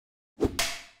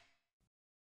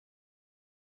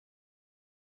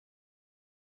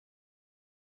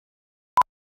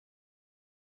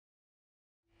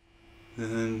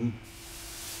and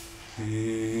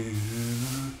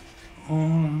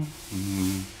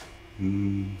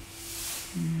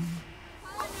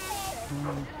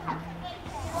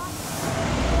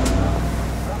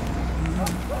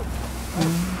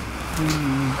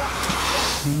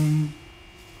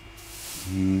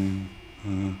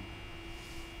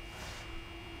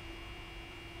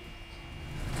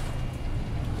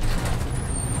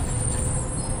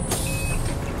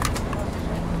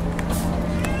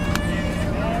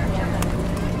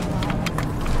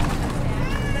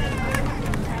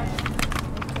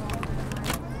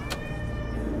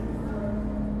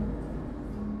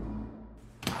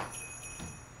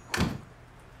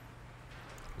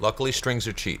Luckily, strings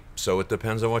are cheap, so it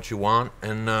depends on what you want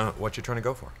and what you're trying to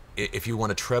go for. If you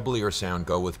want a treblier sound,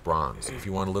 go with bronze. If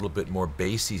you want a little bit more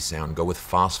bassy sound, go with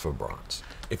phosphor bronze.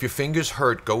 If your fingers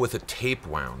hurt, go with a tape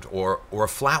wound, or a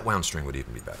flat wound string would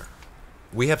even be better.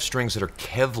 We have strings that are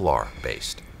Kevlar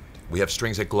based. We have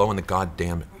strings that glow in the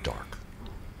goddamn dark.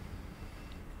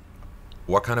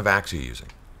 What kind of axe are you using?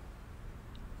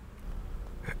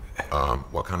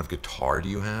 What kind of guitar do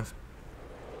you have?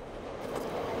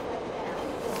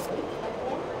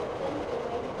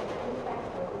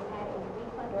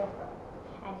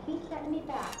 He sent me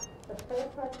back the full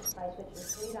purchase price, which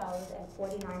was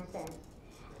 $3.49.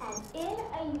 And in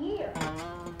a year,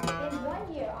 in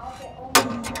 1 year, I'll get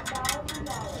almost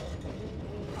 $1,000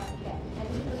 refund check.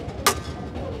 And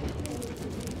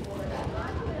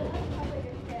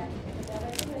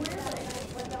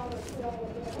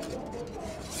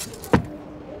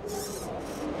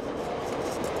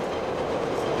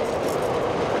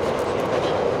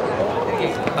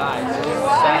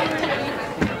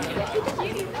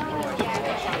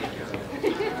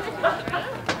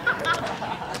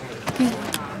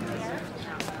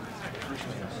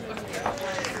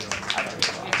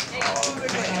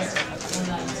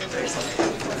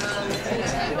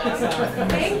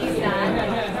Thank you, Don.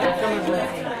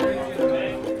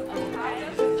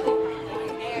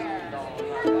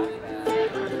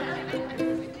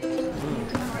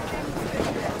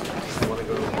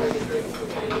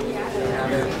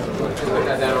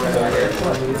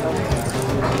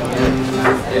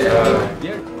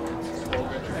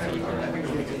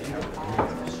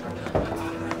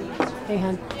 Hey,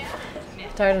 hon.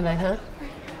 Tired tonight, huh?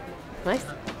 Nice?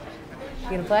 You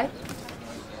gonna play?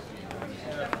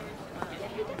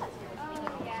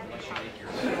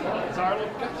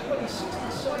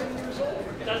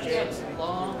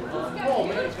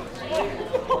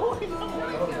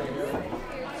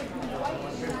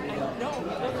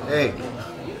 Hey.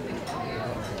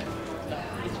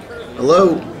 Hello.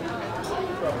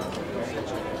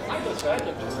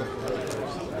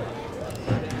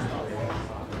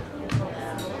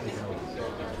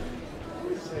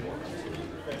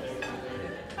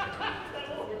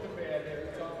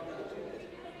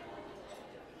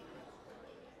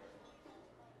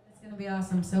 It's going to be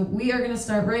awesome. So we are going to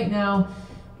start right now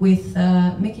with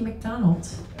Mickey McDonald,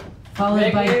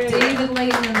 followed by David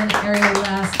Layton and then Ariel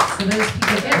last. So those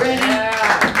people, get ready.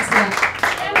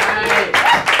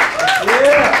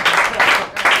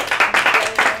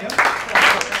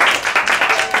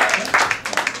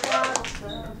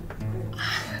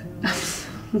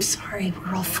 I'm sorry,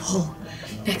 we're all full.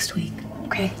 Next week,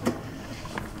 okay?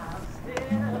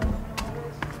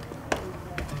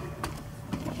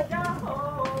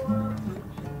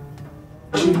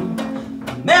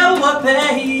 Remember what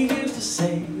they used to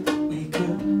say we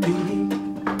could be,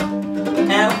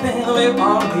 and I think we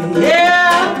won't be,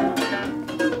 yeah.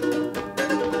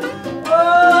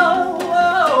 Oh,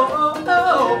 oh, oh,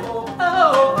 oh, oh,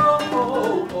 oh,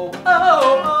 oh, oh,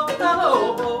 oh,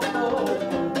 oh, oh.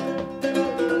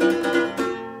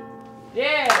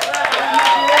 Yeah.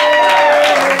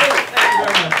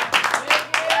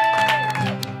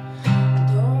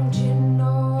 Don't you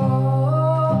know?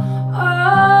 I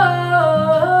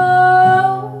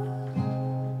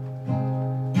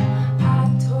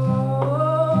told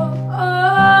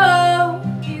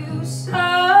you so.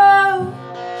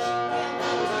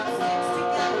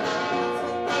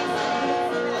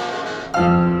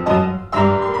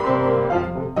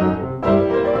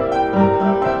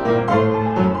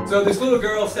 So this little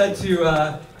girl said to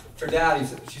her daddy,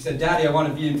 she said, "Daddy, I want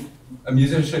to be a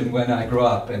musician when I grow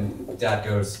up." And Dad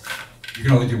goes, "You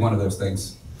can only do one of those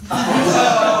things."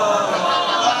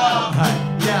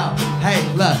 Yeah, hey,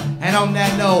 look, and on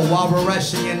that note, while we're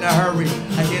rushing in a hurry,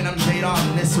 again, I'm Jade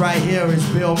on, this right here is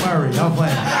Bill Murray. I'm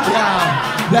playing,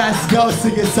 yeah, let's go to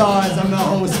guitars, I'm the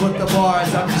host with the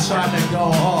bars, I'm just trying to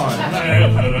go hard.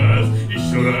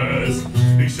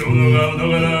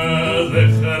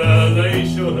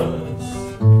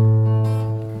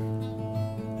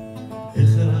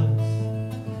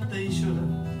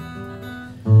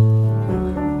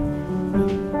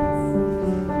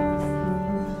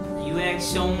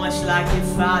 like your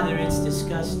father, it's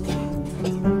disgusting.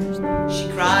 She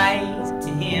cried to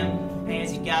him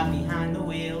as he got behind the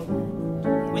wheel.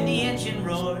 When the engine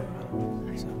roared,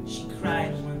 she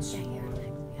cried once more.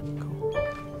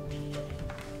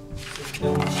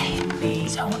 Hey,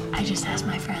 so I just asked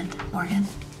my friend, Morgan,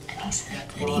 and he said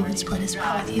that he would split his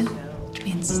spot with you, which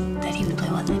means that he would play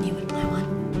one and you would play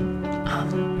one.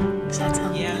 Does that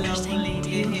sound interesting to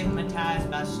you?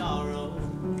 Hypnotized by sorrow.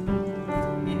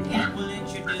 Yeah,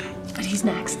 but he's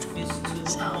next, so is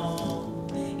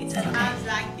that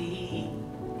okay?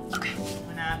 Okay.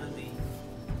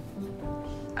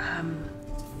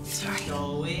 Sorry. I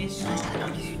don't know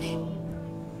your name.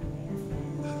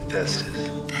 Festus.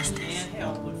 Festus.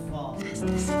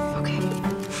 Festus. Okay.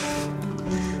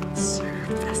 Sir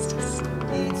Festus.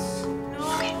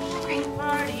 Okay, great.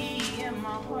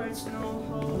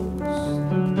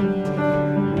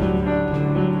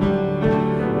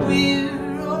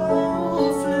 We're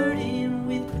all flirting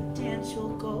with potential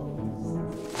goals.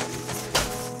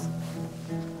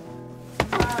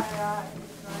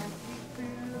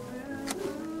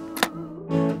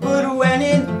 But when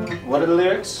it... What are the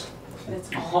lyrics?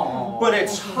 But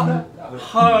it's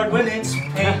hard when it's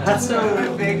pain. That's so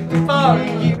big for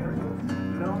you.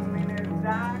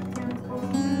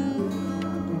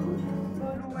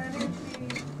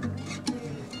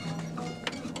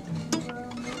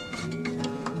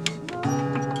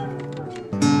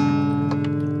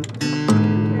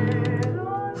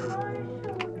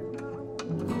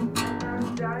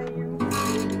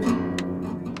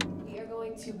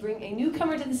 To bring a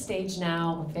newcomer to the stage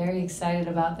now. We're very excited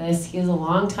about this. He is a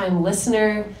longtime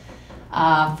listener,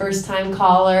 first-time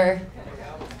caller,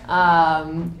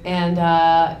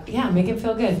 yeah, make him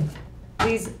feel good.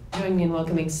 Please join me in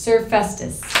welcoming Sir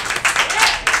Festus.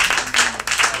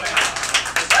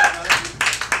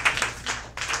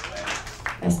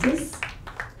 Festus?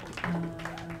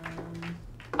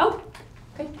 Oh,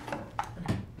 good.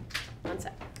 One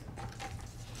sec.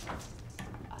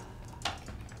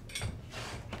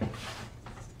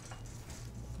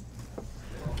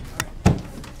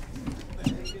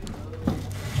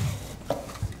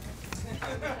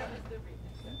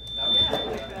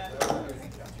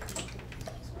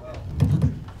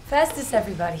 Festus,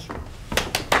 everybody.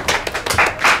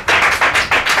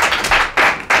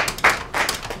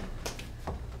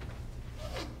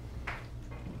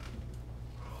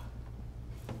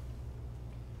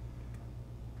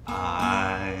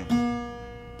 I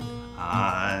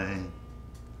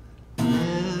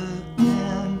live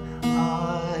in a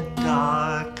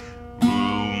dark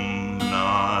room,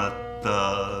 not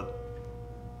the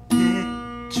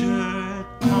picture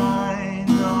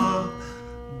kind of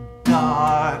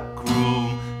dark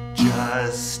room,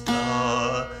 just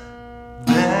a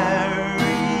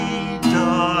very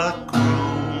dark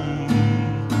room.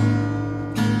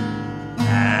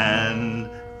 And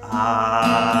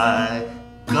I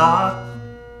got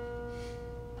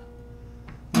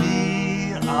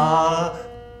me a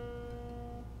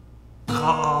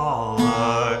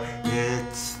collar.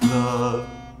 It's the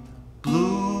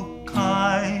blue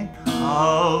kind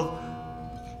of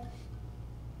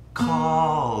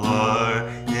collar.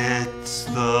 It's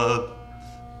the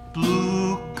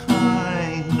blue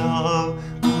kind of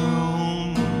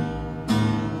room.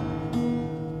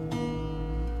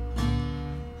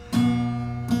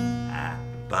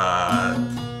 But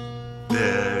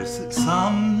there's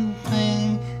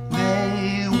something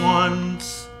they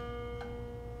once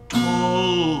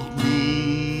told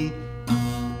me,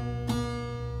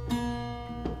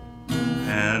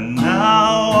 and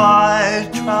now I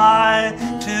try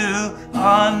to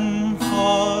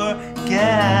unforget.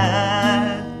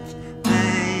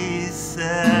 They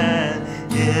said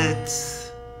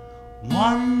it's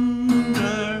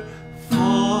wonderful,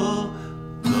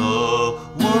 the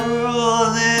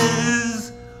world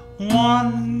is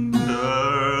wonderful,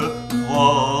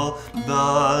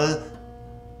 the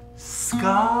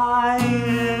sky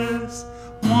is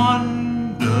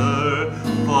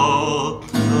wonderful,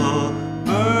 the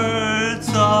birds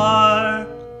are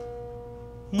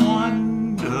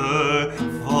wonderful,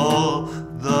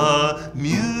 the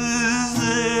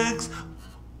music's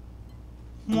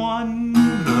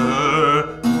wonderful.